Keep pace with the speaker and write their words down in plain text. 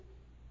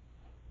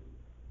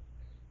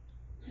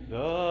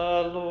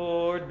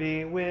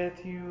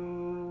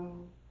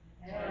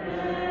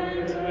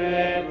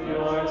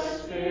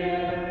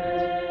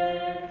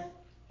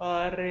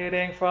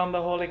Reading from the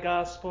Holy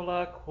Gospel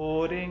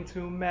according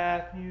to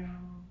Matthew.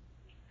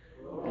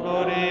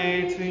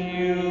 Glory to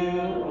you,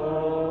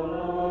 O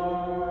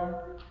Lord.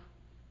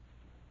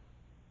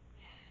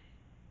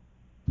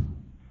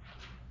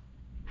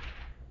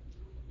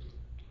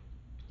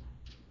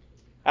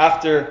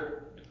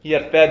 After he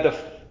had fed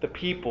the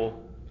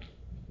people,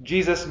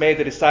 Jesus made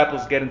the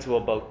disciples get into a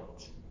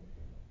boat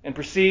and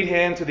precede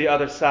him to the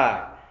other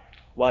side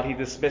while he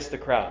dismissed the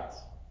crowds.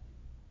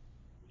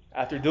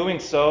 After doing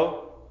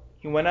so,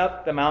 he went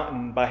up the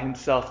mountain by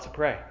himself to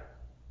pray.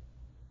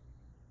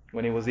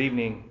 When it was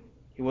evening,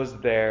 he was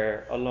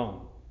there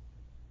alone.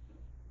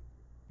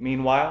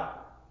 Meanwhile,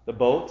 the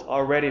boat,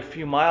 already a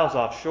few miles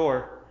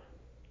offshore,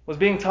 was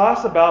being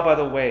tossed about by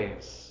the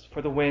waves,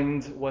 for the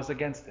wind was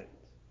against it.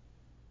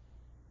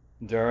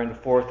 During the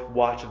fourth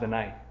watch of the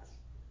night,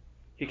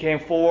 he came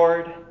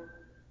forward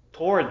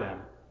toward them,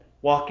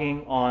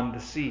 walking on the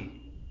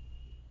sea.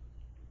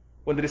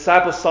 When the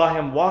disciples saw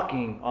him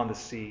walking on the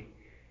sea,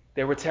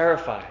 they were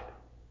terrified.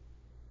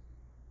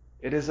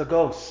 "It is a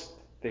ghost,"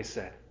 they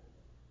said,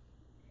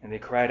 and they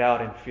cried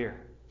out in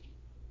fear.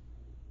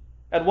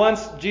 At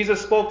once Jesus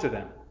spoke to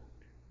them.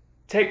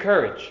 "Take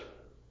courage.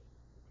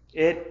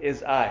 It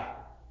is I.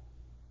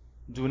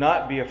 Do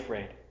not be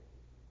afraid."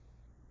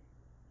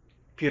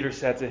 Peter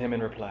said to him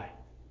in reply,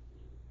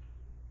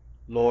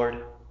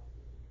 "Lord,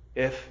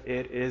 if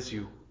it is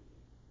you,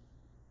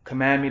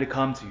 command me to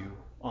come to you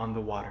on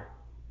the water."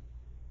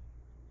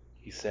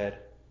 He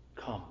said,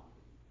 "Come."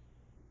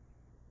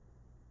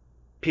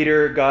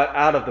 Peter got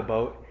out of the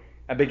boat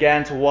and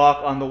began to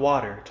walk on the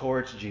water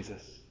towards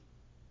Jesus.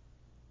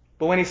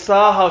 But when he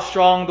saw how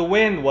strong the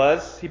wind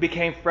was, he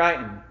became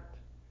frightened.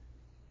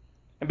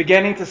 And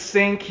beginning to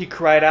sink, he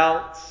cried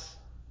out,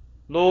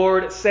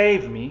 "Lord,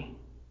 save me."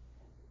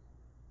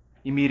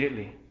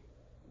 Immediately,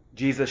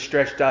 Jesus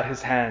stretched out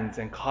his hands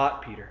and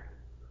caught Peter.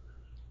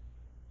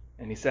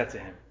 And he said to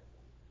him,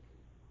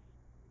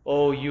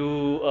 "O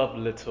you of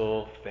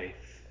little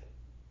faith,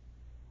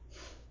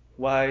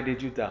 why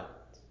did you doubt?"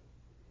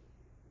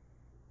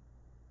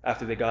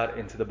 After they got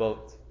into the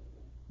boat,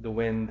 the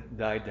wind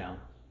died down.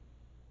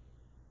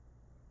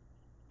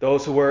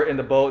 Those who were in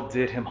the boat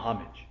did him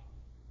homage,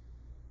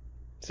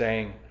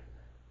 saying,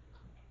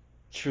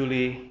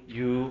 "Truly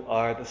you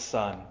are the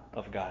Son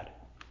of God."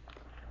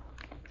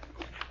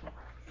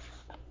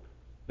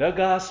 The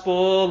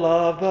Gospel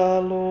of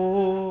the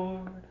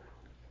Lord.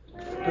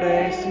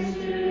 Praise to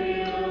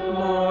you,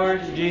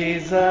 Lord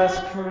Jesus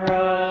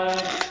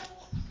Christ.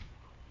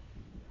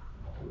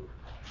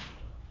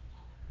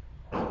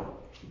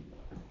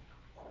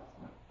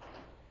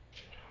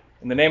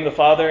 In the name of the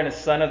Father, and the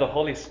Son, and the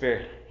Holy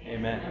Spirit.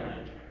 Amen.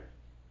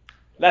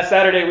 Last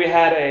Saturday, we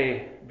had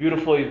a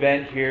beautiful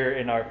event here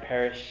in our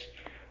parish.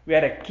 We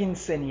had a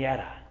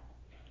quinceañera.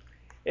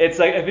 It's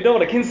like, if you know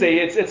what a quince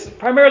is, it's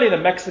primarily the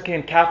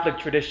Mexican Catholic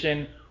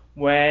tradition.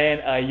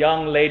 When a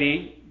young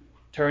lady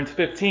turns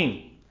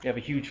 15, we have a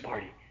huge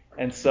party.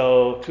 And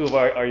so two of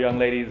our young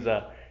ladies,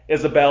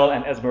 Isabel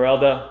and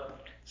Esmeralda,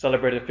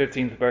 celebrated their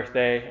 15th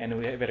birthday, and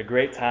we had a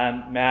great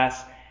time,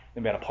 Mass.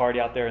 Then we had a party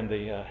out there in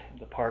the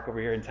park over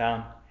here in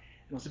town.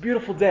 It was a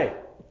beautiful day.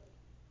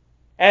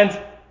 And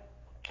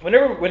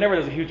whenever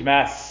there's a huge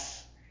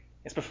Mass,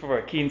 especially for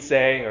a quince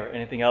or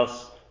anything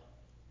else,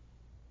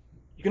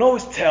 you can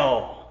always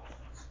tell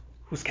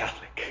who's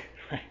Catholic,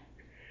 right?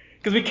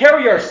 Because we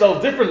carry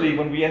ourselves differently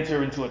when we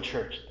enter into a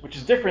church, which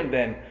is different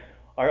than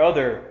our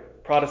other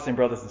Protestant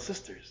brothers and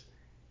sisters.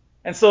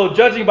 And so,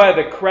 judging by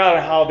the crowd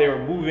and how they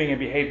were moving and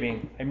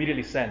behaving, I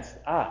immediately sensed,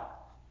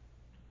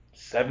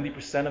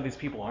 70% of these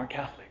people aren't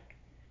Catholic.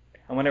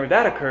 And whenever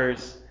that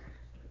occurs,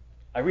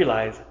 I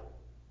realize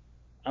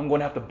I'm going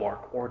to have to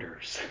bark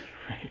orders,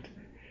 right?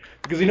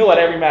 Because you know, at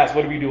every Mass,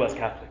 what do we do as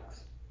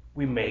Catholics?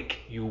 We make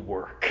you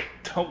work,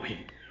 don't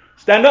we?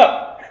 Stand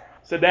up,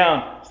 sit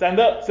down, stand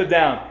up, sit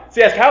down.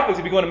 See, as Catholics,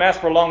 if you go to Mass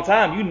for a long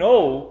time, you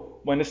know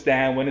when to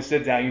stand, when to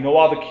sit down, you know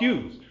all the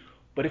cues.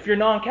 But if you're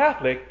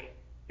non-Catholic,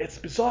 it's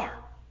bizarre.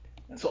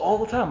 And so all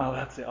the time I would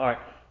have to say, all right,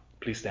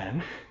 please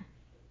stand,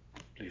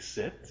 please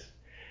sit.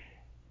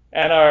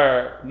 And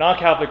our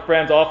non-Catholic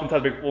friends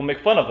oftentimes will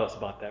make fun of us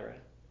about that,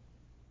 right?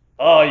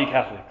 "Oh, you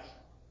Catholics.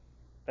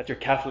 That's your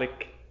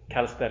Catholic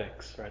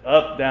calisthenics, right?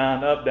 Up,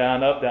 down, up,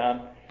 down, up,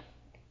 down."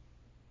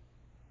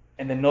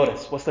 And then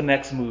notice, what's the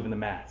next move in the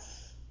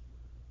Mass?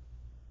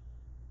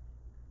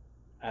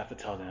 I have to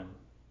tell them,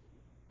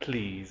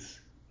 "Please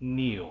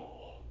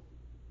kneel."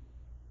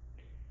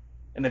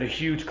 And then a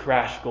huge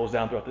crash goes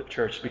down throughout the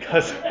church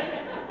because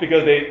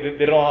they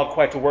don't know how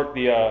quite to work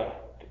the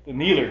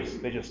kneelers.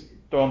 They just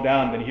throw them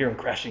down and then you hear them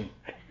crashing.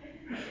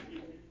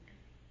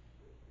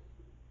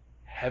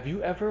 Have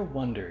you ever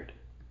wondered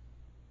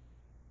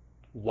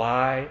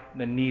why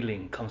the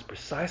kneeling comes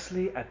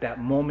precisely at that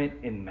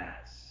moment in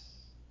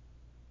Mass?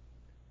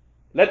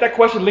 Let that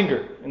question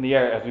linger in the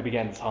air as we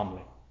begin this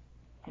homily,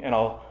 and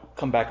I'll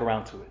come back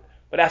around to it.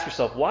 But ask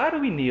yourself, why do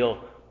we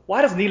kneel?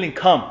 Why does kneeling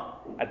come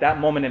at that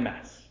moment in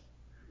Mass?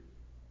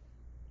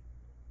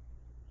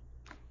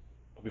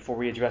 But before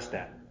we address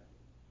that,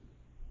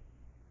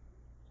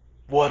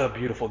 What a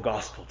beautiful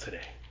gospel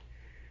today.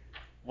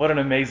 What an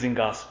amazing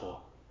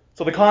gospel.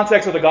 So the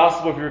context of the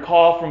gospel, if you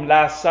recall from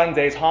last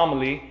Sunday's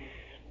homily,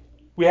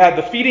 we had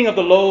the feeding of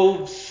the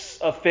loaves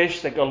of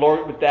fish that the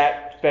Lord with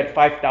that fed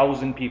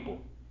 5,000 people,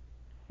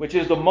 which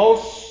is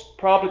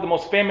probably the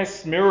most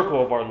famous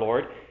miracle of our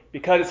Lord,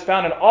 because it's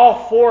found in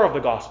all four of the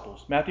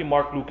Gospels, Matthew,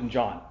 Mark, Luke, and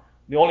John.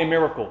 The only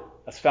miracle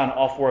that's found in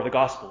all four of the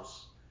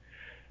Gospels.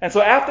 And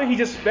so after he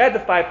just fed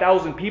the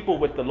 5,000 people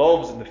with the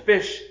loaves and the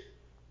fish,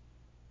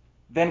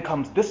 then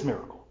comes this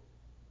miracle.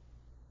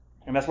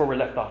 And that's where we're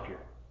left off here.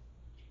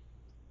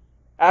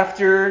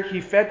 After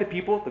he fed the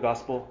people, the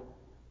Gospel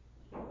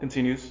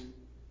continues,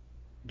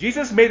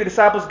 Jesus made the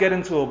disciples get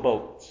into a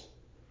boat,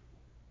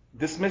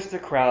 dismissed the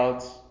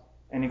crowds,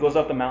 and he goes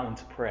up the mountain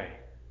to pray.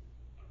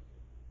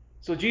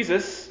 So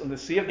Jesus, on the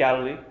Sea of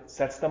Galilee,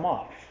 sets them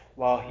off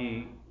while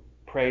he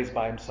prays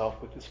by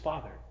himself with his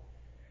Father.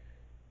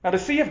 Now the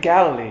Sea of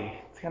Galilee,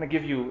 to kind of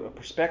give you a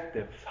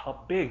perspective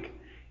how big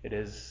it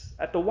is,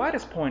 at the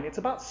widest point, it's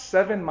about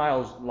 7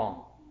 miles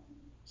long.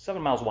 7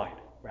 miles wide,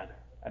 rather,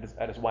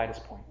 at its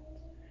widest point.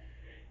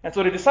 And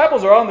so the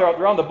disciples are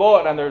they're on the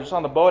boat, and they're just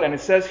on the boat, and it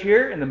says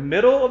here, in the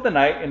middle of the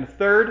night, in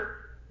the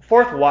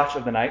fourth watch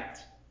of the night,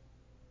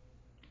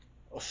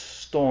 a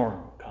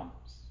storm comes.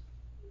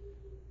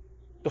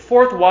 The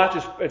fourth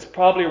watch it's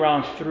probably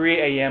around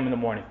 3 a.m. in the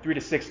morning, 3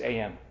 to 6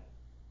 a.m.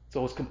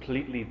 So it's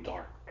completely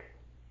dark.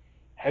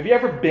 Have you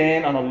ever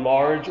been on a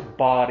large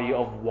body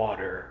of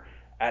water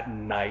at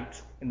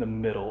night in the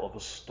middle of a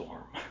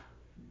storm?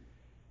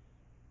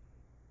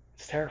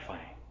 It's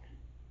terrifying.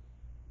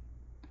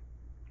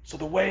 So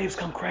the waves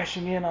come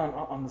crashing in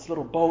on this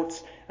little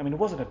boat. I mean, it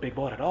wasn't a big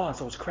boat at all, and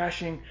so it's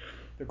crashing.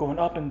 They're going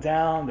up and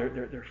down.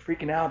 They're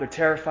freaking out. They're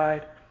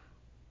terrified.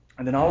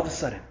 And then all of a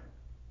sudden,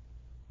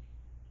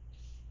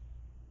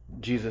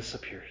 Jesus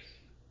appears.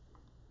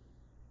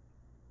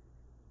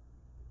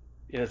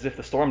 As if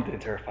the storm didn't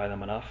terrify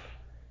them enough.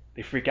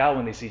 They freak out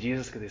when they see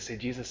Jesus because they say,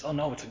 Jesus, oh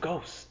no, it's a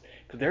ghost.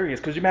 Because there he is.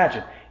 Because you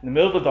imagine, in the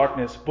middle of the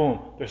darkness, boom,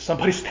 there's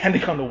somebody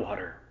standing on the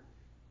water.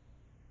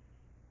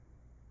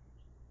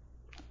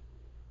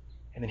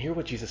 And then hear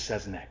what Jesus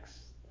says next.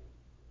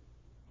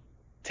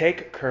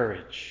 Take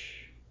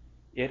courage.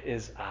 It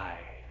is I.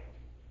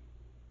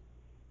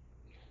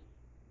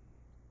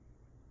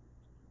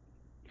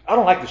 I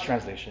don't like this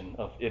translation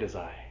of it is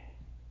I.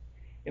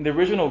 In the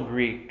original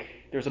Greek,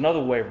 there's another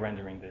way of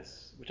rendering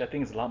this, which I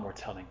think is a lot more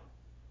telling.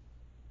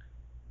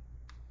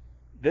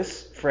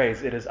 This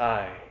phrase, it is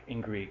I,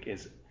 in Greek,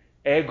 is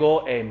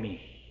ego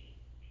eimi.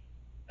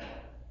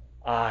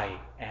 I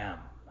am.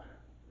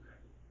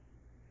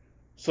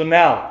 So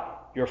now,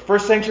 you're a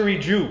first century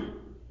Jew.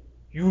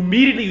 You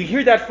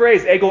hear that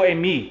phrase, ego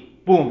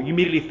eimi. Boom, you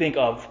immediately think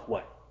of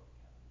what?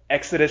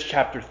 Exodus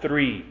chapter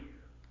 3.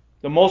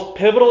 The most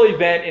pivotal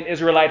event in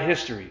Israelite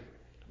history.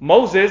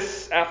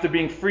 Moses, after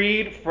being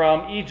freed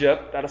from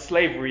Egypt out of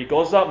slavery,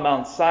 goes up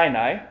Mount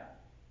Sinai,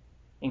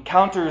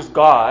 encounters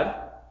God,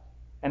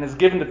 and is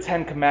given the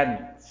 10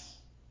 Commandments.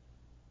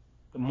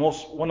 One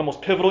of the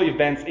most pivotal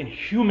events in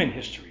human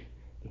history,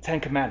 the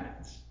 10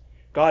 Commandments.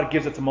 God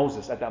gives it to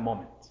Moses at that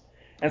moment.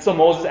 And so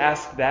Moses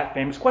asks that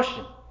famous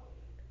question.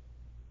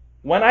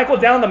 When I go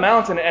down the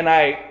mountain and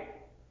I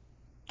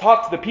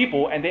talk to the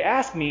people and they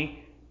ask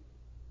me,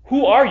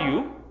 who are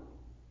you?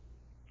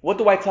 What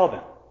do I tell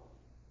them?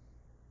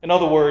 In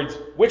other words,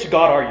 which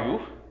God are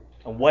you?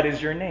 And what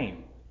is your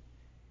name?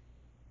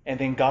 And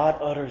then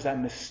God utters that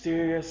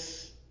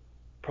mysterious,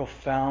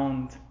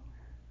 profound,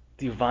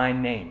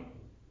 divine name.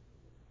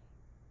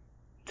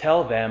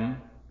 Tell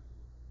them,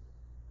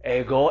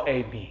 ego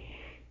eimi,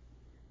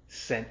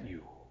 sent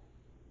you.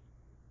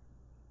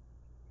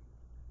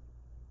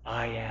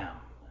 I am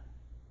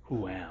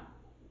who am.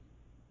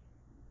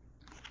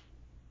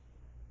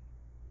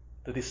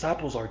 The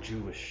disciples are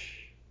Jewish.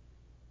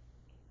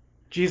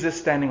 Jesus,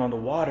 standing on the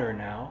water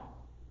now,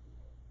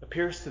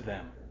 appears to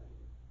them.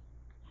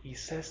 He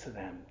says to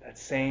them that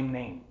same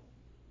name,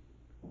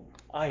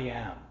 I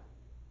am.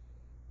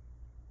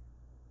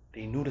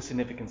 They knew the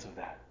significance of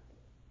that.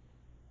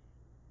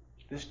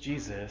 This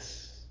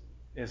Jesus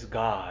is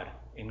God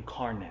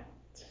incarnate.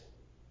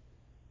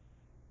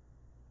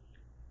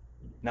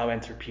 Now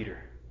enter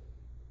Peter.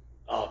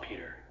 Oh,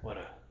 Peter, what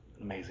an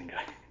amazing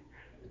guy.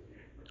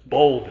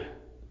 Bold,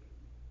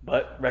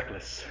 but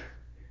reckless.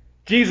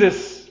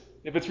 Jesus,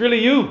 if it's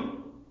really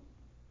you,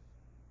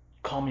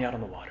 call me out on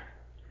the water.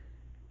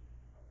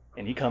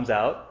 And he comes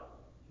out,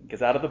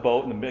 gets out of the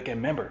boat, and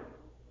remember,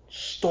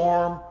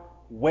 storm,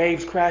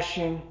 waves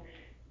crashing,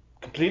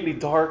 completely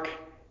dark.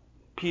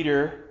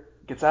 Peter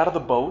gets out of the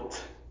boat.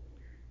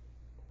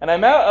 And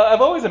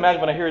I've always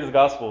imagined when I hear this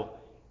gospel,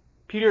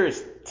 Peter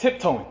is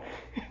tiptoeing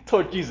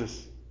toward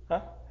Jesus.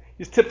 Huh?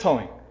 He's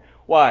tiptoeing.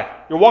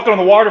 Why? You're walking on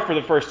the water for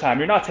the first time.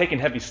 You're not taking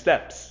heavy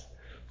steps.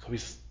 So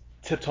he's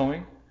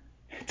tiptoeing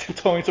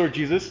toward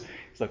Jesus.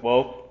 He's like,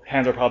 well,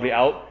 hands are probably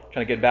out,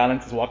 trying to get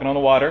balance. He's walking on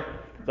the water.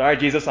 He's, all right,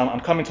 Jesus, I'm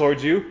coming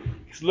towards you.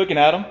 He's looking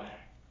at him.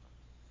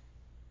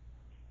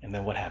 And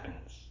then what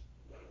happens?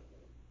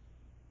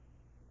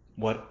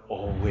 What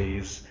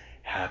always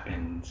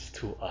happens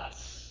to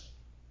us.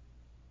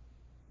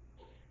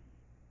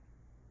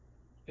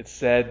 It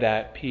said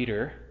that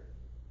Peter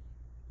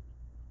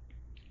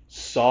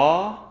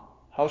saw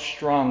how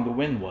strong the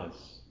wind was,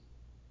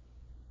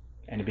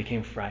 and he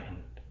became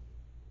frightened.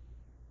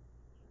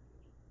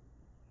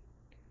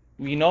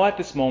 We know at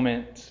this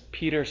moment,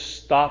 Peter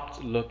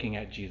stopped looking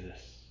at Jesus.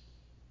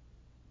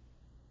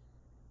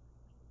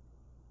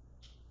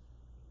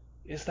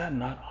 Is that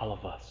not all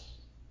of us?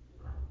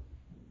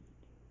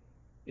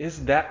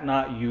 Is that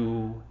not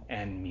you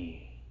and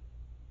me?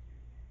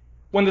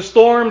 When the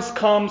storms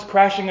comes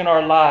crashing in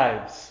our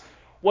lives,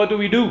 what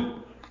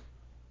do?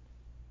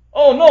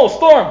 Oh no,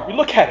 storm! We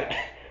look at it.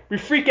 We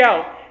freak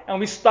out and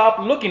we stop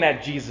looking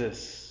at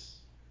Jesus.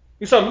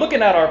 We start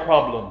looking at our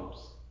problems.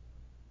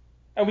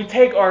 And we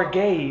take our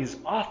gaze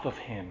off of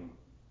him.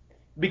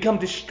 Become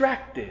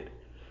distracted.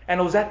 And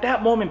it was at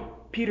that moment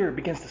Peter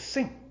begins to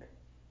sink.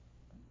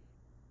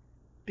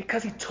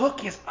 Because he took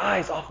his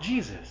eyes off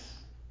Jesus.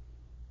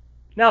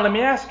 Now let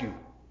me ask you,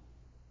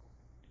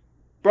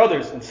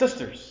 brothers and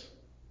sisters,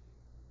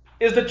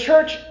 is the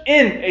church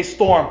in a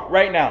storm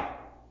right now?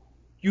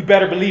 You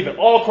better believe it.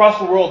 All across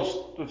the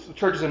world, the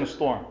church is in a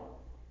storm.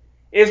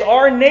 Is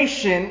our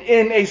nation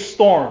in a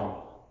storm?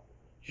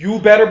 You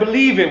better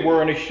believe it.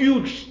 We're in a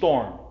huge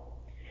storm.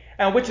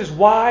 And which is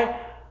why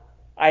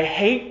I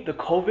hate the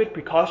COVID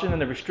precaution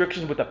and the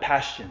restrictions with a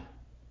passion.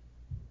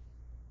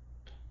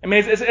 I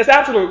mean, it's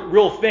absolutely a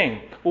real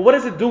thing. But what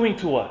is it doing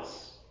to us?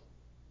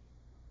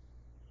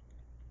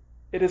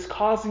 It is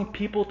causing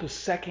people to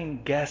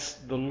second guess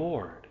the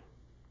Lord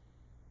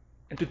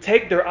and to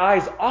take their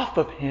eyes off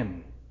of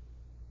him.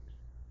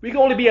 We can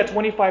only be at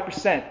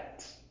 25%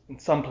 in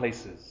some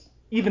places,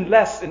 even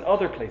less in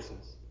other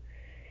places.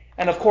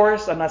 And of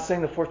course, I'm not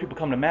saying to force people to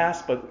come to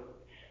Mass,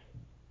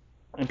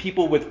 and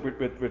people with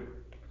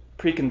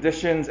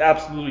preconditions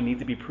absolutely need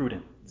to be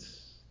prudent.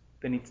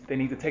 They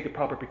need to take the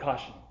proper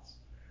precautions.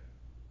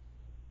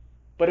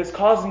 But it's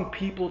causing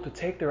people to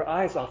take their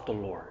eyes off the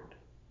Lord,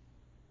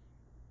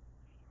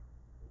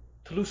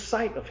 to lose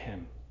sight of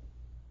him,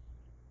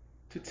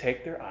 to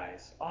take their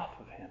eyes off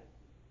of him.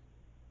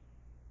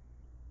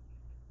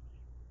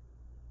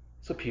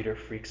 So Peter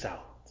freaks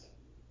out.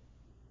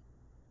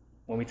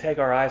 When we take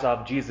our eyes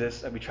off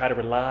Jesus and we try to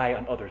rely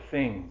on other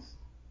things,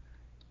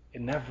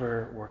 it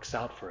never works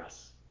out for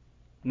us.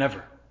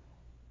 Never.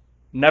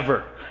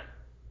 Never.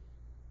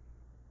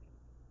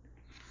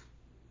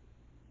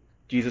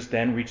 Jesus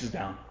then reaches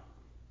down,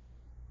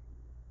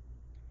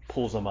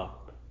 pulls him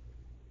up.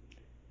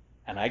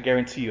 And I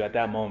guarantee you at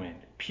that moment,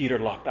 Peter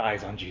locked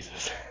eyes on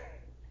Jesus.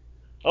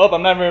 Oh,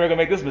 I'm never going to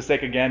make this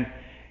mistake again.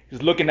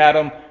 He's looking at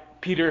him.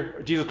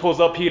 Jesus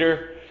pulls up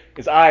Peter,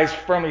 his eyes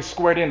firmly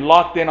squared in,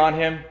 locked in on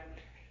him.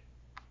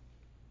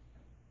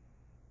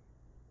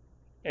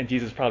 And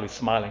Jesus probably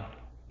smiling,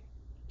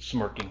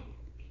 smirking.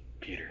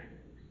 Peter,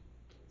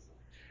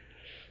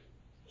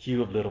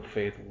 you of little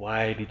faith,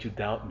 why did you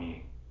doubt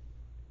me?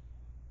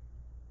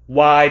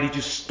 Why did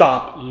you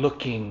stop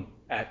looking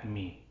at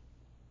me?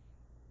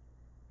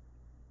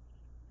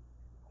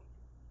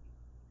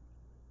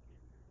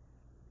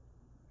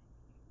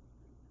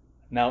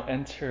 Now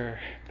enter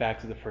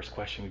back to the first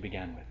question we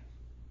began with.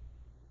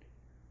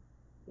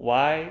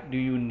 Why do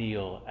you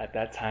kneel at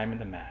that time in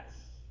the Mass?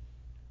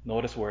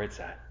 Notice where it's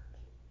at.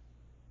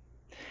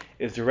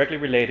 It's directly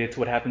related to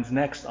what happens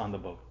next on the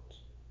boat.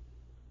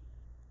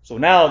 So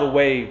now the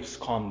waves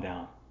calm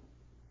down.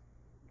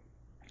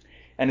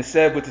 And it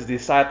said with his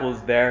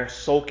disciples there,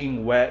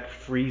 soaking wet,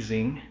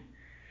 freezing.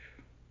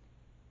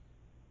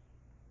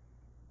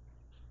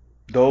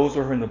 Those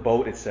who were in the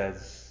boat, it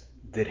says,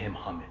 did him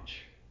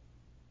homage.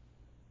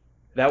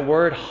 That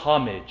word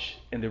homage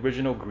in the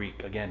original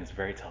Greek, again, is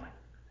very telling.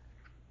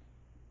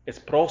 It's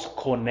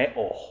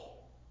proskuneo.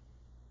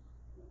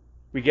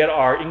 We get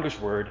our English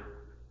word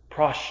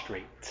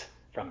prostrate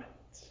from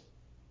it.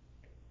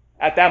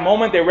 At that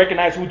moment, they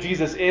recognize who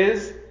Jesus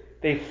is.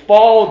 They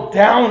fall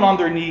down on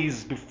their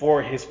knees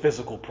before his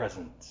physical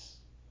presence.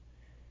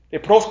 They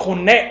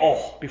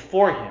proskuneo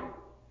before him.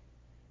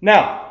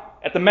 Now,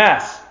 at the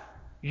Mass,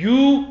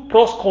 you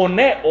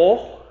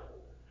proskuneo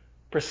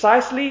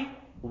precisely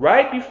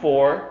right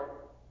before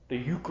the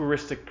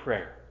Eucharistic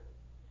prayer.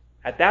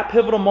 At that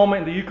pivotal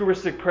moment in the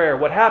Eucharistic prayer,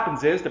 what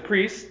happens is the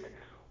priest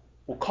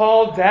will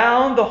call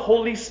down the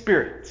Holy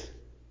Spirit.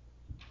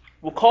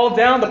 Will call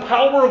down the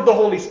power of the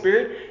Holy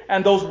Spirit,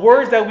 and those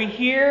words that we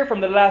hear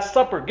from the Last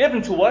Supper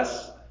given to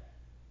us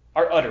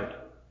are uttered.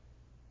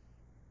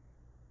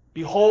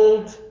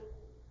 Behold,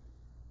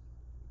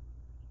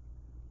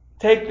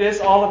 take this,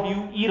 all of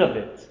you, eat of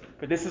it,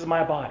 for this is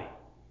my body.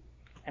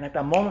 And at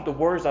that moment, the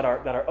words that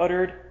are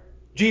uttered,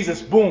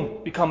 Jesus,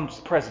 boom, becomes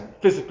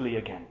present physically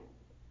again.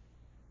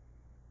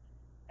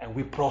 And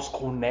we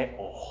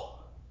proskuneo.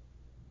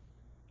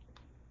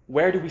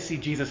 Where do we see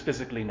Jesus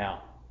physically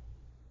now?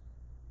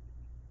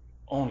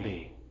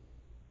 Only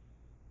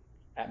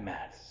at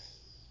Mass.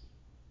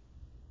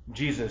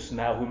 Jesus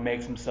now who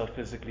makes himself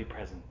physically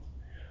present,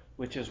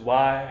 which is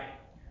why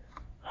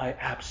I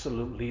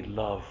absolutely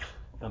love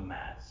the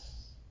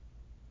Mass.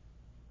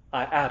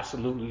 I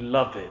absolutely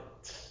love it.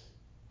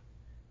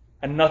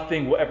 And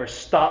nothing will ever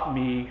stop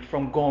me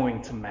from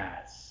going to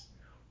Mass.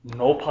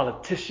 No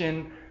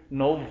politician,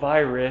 no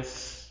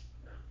virus,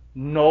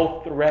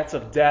 no threats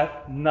of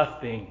death,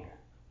 nothing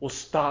will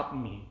stop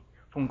me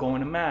from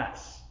going to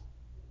Mass.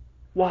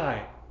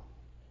 Why?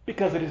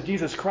 Because it is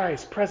Jesus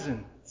Christ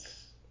present.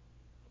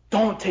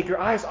 Don't take your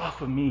eyes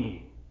off of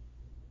me.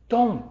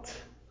 Don't.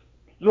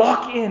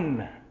 Lock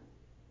in.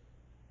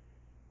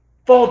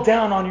 Fall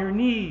down on your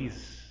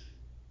knees.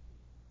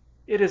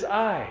 It is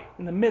I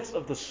in the midst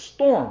of the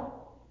storm.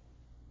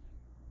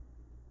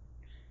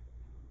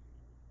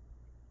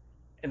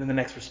 And then the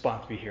next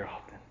response we hear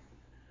often.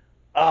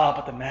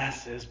 But the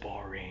Mass is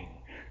boring.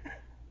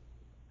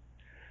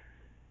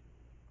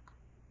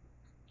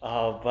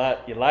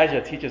 But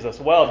Elijah teaches us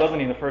well, doesn't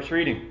he, in the first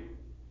reading?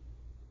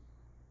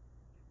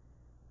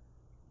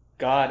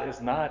 God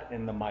is not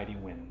in the mighty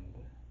wind.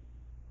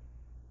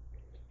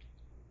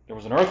 There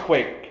was an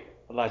earthquake,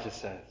 Elijah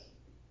says.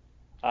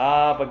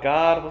 But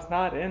God was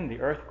not in the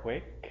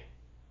earthquake.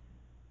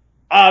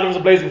 There was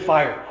a blazing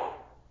fire.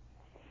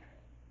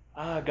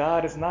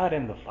 God is not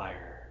in the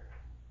fire.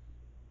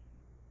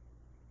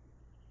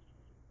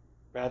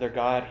 Rather,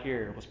 God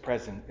here was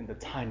present in the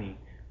tiny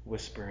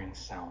whispering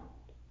sound.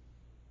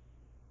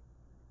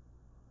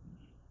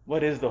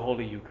 What is the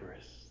Holy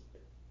Eucharist?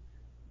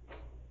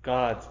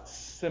 God's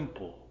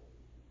simple,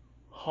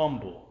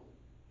 humble,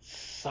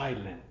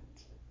 silent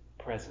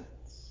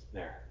presence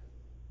there.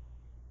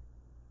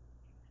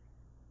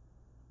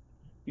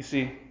 You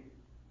see,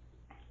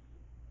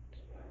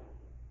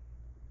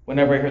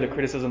 whenever I hear the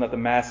criticism that the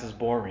Mass is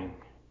boring,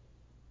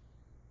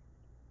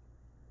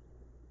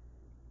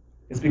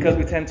 it's because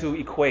we tend to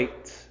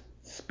equate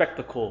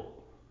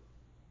spectacle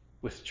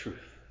with truth.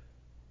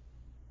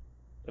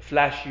 The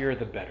flashier,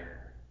 the better.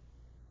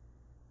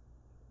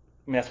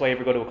 I mean, that's why you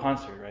ever go to a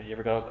concert, right? You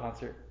ever go to a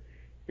concert?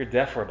 You're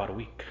deaf for about a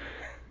week.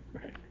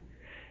 Right?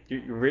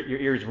 Your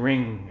ears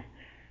ring.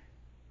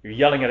 You're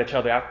yelling at each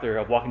other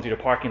after walking through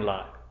the parking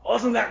lot.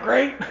 Wasn't that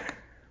great?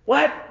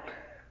 What?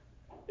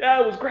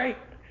 Yeah, it was great.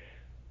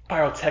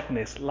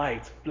 Pyrotechnics,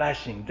 lights,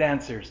 flashing,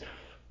 dancers.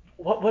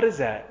 What is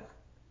that?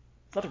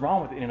 There's nothing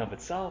wrong with it in and of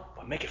itself,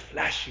 but make it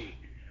flashy.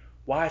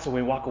 Why? So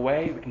when we walk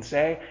away, we can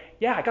say,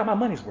 yeah, I got my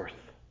money's worth.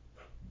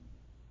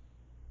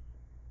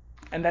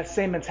 And that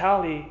same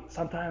mentality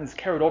sometimes is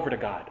carried over to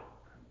God.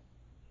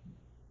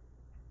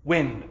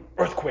 Wind,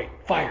 earthquake,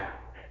 fire.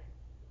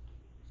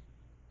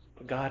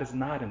 But God is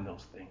not in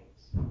those things.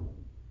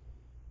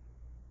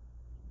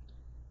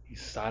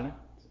 He's silent,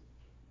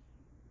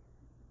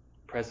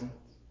 present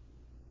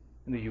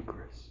in the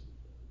Eucharist.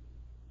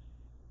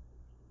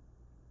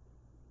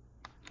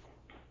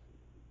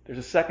 There's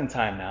a second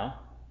time now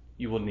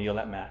you will kneel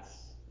at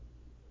Mass.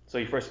 So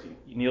you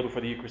kneel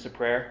before the Eucharistic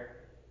prayer,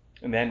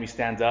 and then we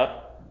stand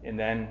up, and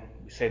then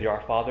we say the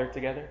Our Father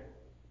together.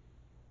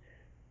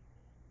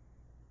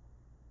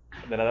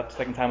 And then at the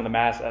second time in the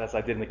Mass, as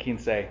I did in the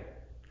Quince, I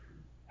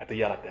have to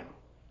yell at them.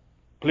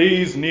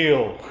 Please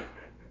kneel.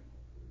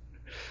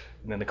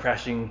 And then the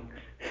crashing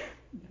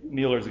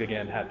kneelers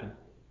again happen.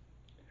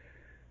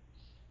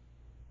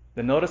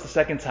 Then notice the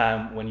second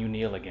time when you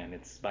kneel again.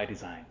 It's by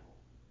design.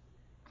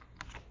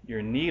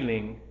 You're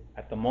kneeling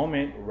at the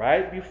moment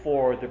right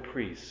before the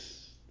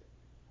priest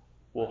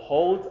will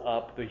hold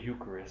up the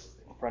Eucharist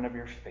in front of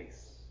your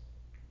face.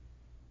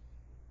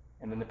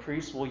 And then the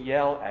priest will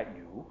yell at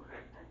you.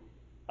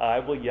 I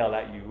will yell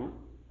at you.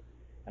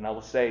 And I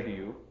will say to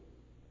you,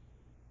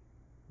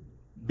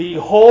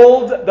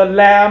 behold the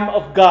Lamb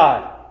of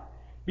God.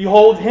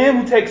 Behold him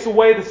who takes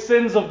away the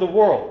sins of the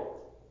world.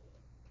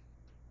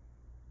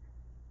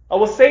 I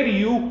will say to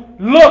you,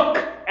 look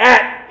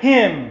at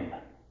him.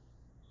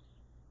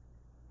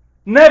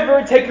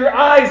 Never take your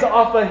eyes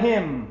off of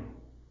him.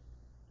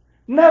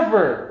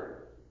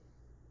 Never.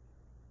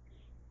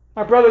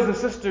 My brothers and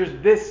sisters,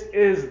 this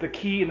is the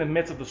key in the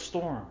midst of the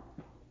storm.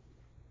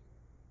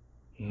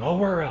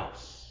 Nowhere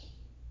else.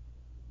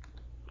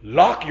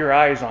 Lock your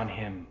eyes on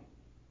him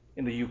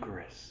in the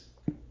Eucharist.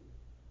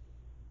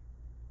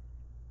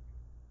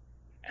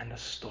 And the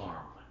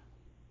storm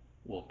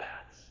will pass.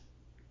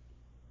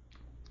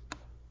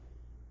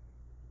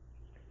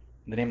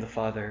 In the name of the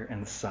Father,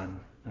 and the Son,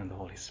 and the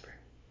Holy Spirit.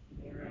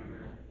 Amen.